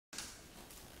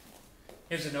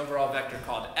Here's an overall vector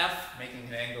called f, making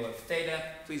an angle of theta.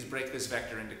 Please break this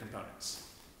vector into components.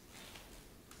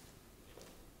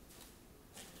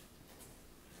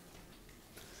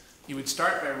 You would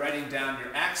start by writing down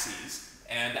your axes,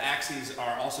 and the axes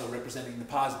are also representing the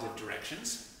positive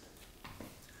directions.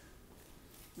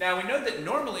 Now we know that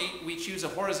normally we choose a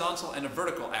horizontal and a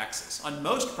vertical axis. On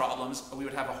most problems, we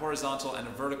would have a horizontal and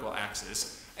a vertical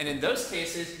axis. And in those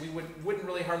cases, we wouldn't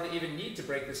really hardly even need to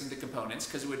break this into components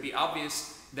because it would be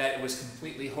obvious that it was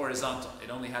completely horizontal.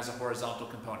 It only has a horizontal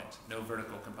component, no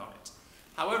vertical component.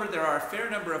 However, there are a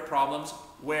fair number of problems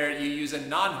where you use a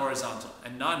non-horizontal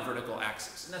and non-vertical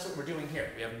axis. And that's what we're doing here.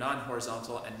 We have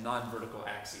non-horizontal and non-vertical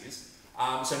axes.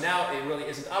 So now it really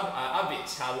isn't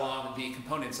obvious how long the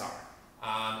components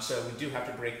are. So we do have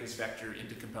to break this vector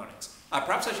into components.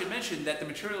 Perhaps I should mention that the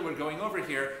material we're going over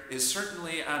here is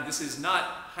certainly, this is not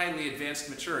highly advanced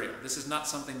material. This is not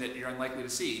something that you're unlikely to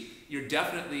see. You're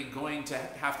definitely going to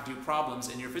have to do problems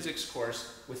in your physics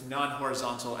course with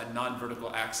non-horizontal and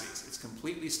non-vertical axes. It's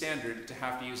completely standard to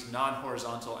have to use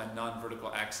non-horizontal and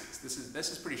non-vertical axes. This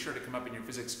is pretty sure to come up in your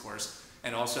physics course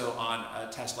and also on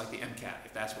a test like the MCAT,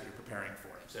 if that's what you're preparing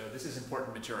for. So this is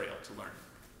important material to learn.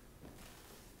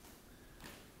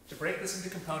 To break this into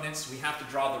components, we have to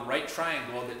draw the right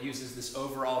triangle that uses this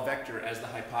overall vector as the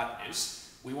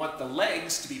hypotenuse. We want the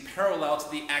legs to be parallel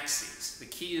to the axes. The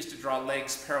key is to draw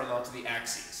legs parallel to the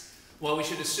axes. Well, we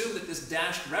should assume that this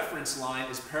dashed reference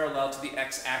line is parallel to the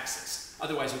x-axis.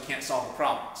 Otherwise, we can't solve the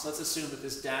problem. So let's assume that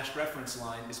this dashed reference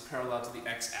line is parallel to the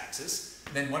x-axis.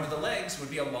 Then one of the legs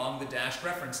would be along the dashed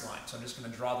reference line. So I'm just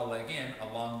going to draw the leg in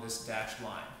along this dashed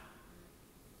line.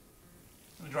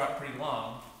 I'm going to draw it pretty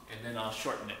long, and then I'll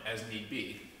shorten it as need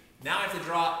be. Now I have to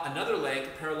draw another leg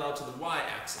parallel to the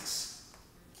y-axis,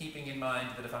 keeping in mind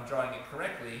that if I'm drawing it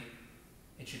correctly,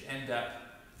 it should end up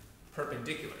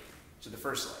perpendicular to the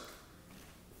first leg.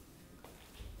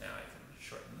 Now I can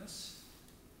shorten this.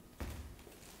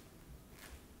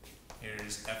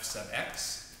 Here's f sub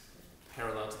x,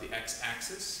 parallel to the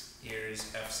x-axis.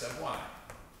 Here's f sub y,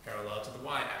 parallel to the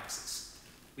y-axis.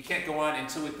 We can't go on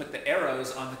until we put the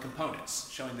arrows on the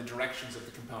components, showing the directions of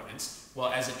the components. Well,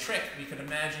 as a trick, we could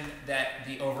imagine that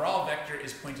the overall vector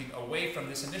is pointing away from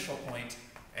this initial point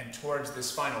and towards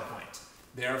this final point.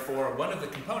 Therefore, one of the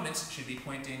components should be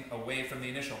pointing away from the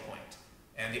initial point,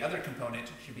 and the other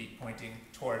component should be pointing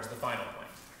towards the final point.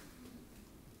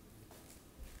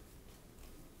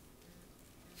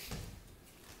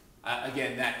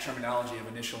 Again, that terminology of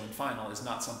initial and final is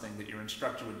not something that your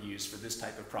instructor would use for this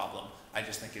type of problem. I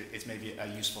just think it's maybe a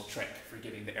useful trick for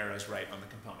getting the arrows right on the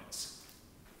components.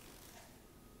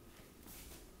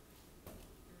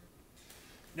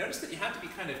 Notice that you have to be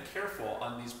kind of careful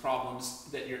on these problems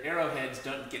that your arrowheads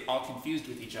don't get all confused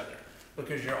with each other,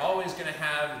 because you're always going to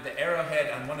have the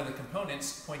arrowhead on one of the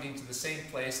components pointing to the same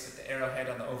place that the arrowhead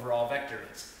on the overall vector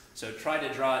is. So try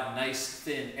to draw nice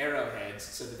thin arrowheads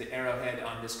so that the arrowhead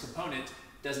on this component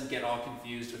doesn't get all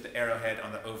confused with the arrowhead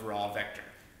on the overall vector.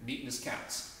 Neatness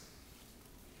counts.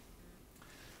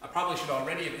 I probably should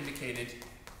already have indicated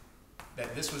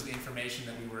that this was the information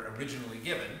that we were originally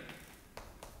given,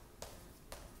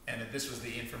 and that this was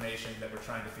the information that we're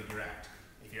trying to figure out.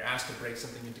 If you're asked to break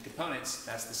something into components,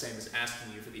 that's the same as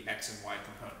asking you for the x and y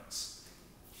components.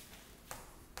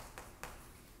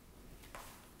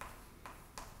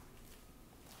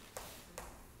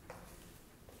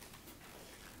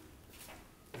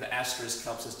 The asterisk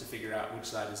helps us to figure out which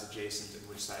side is adjacent and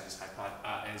which side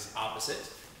is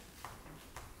opposite.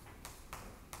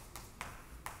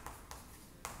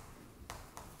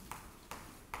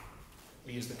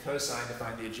 We use the cosine to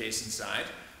find the adjacent side.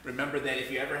 Remember that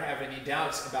if you ever have any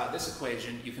doubts about this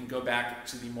equation, you can go back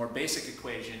to the more basic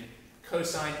equation.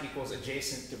 Cosine equals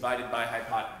adjacent divided by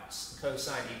hypotenuse.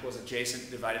 Cosine equals adjacent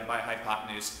divided by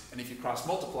hypotenuse. And if you cross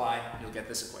multiply, you'll get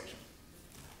this equation.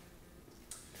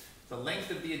 The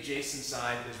length of the adjacent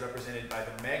side is represented by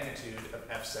the magnitude of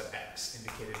f sub x,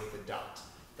 indicated with a dot.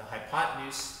 The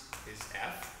hypotenuse is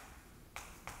f.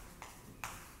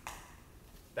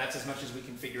 That's as much as we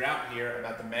can figure out here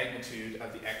about the magnitude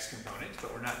of the x component,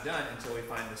 but we're not done until we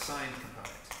find the signed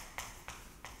component.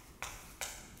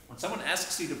 When someone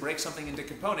asks you to break something into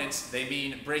components, they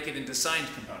mean break it into signed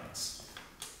components,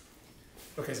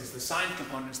 because it's the signed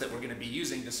components that we're going to be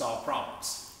using to solve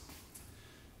problems.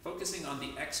 Focusing on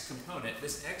the x component,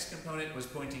 this x component was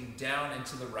pointing down and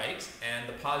to the right, and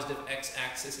the positive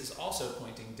x-axis is also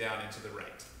pointing down and to the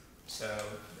right. So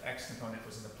the x component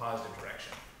was in the positive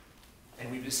direction.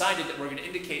 And we've decided that we're going to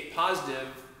indicate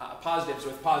positives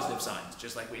with positive signs,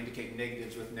 just like we indicate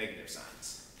negatives with negative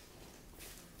signs.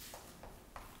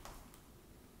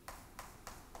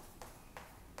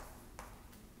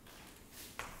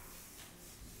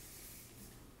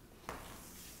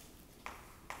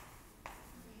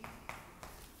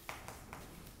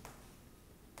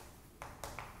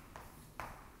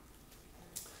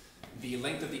 The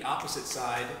length of the opposite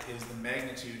side is the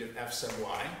magnitude of f sub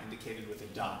y, indicated with a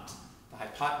dot. The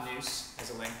hypotenuse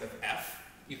has a length of f.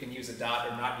 You can use a dot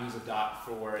or not use a dot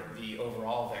for the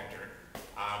overall vector,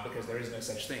 because there is no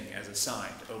such thing as a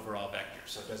signed overall vector,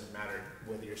 so it doesn't matter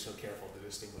whether you're so careful to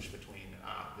distinguish between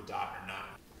the dot or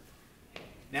not.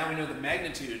 Now we know the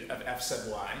magnitude of f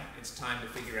sub y, it's time to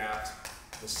figure out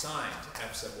the signed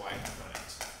f sub y component.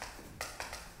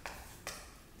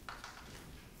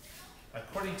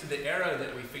 According to the arrow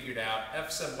that we figured out, f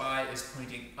sub y is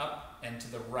pointing up and to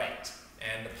the right,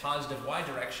 and the positive y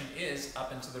direction is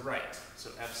up and to the right, so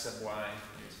f sub y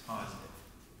is positive.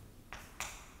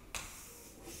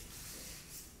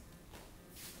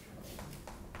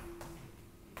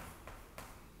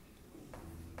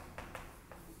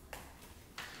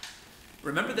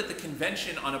 Remember that the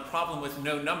convention on a problem with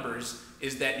no numbers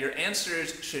is that your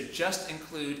answers should just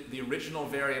include the original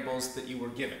variables that you were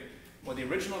given. Well, the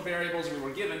original variables we were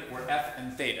given were f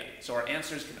and theta, so our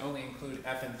answers can only include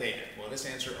f and theta. Well, this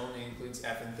answer only includes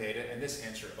f and theta, and this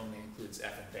answer only includes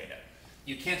f and theta.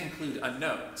 You can't include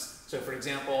unknowns. So, for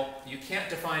example, you can't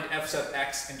define f sub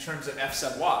x in terms of f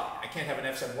sub y. I can't have an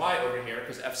f sub y over here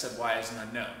because f sub y is an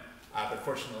unknown. But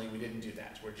fortunately, we didn't do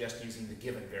that. We're just using the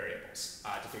given variables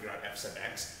to figure out f sub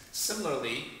x.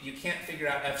 Similarly, you can't figure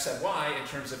out f sub y in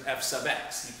terms of f sub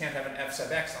x. You can't have an f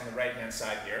sub x on the right-hand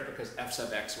side here because f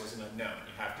sub x was an unknown.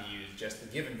 You have to use just the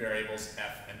given variables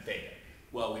f and theta.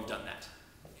 Well, we've done that.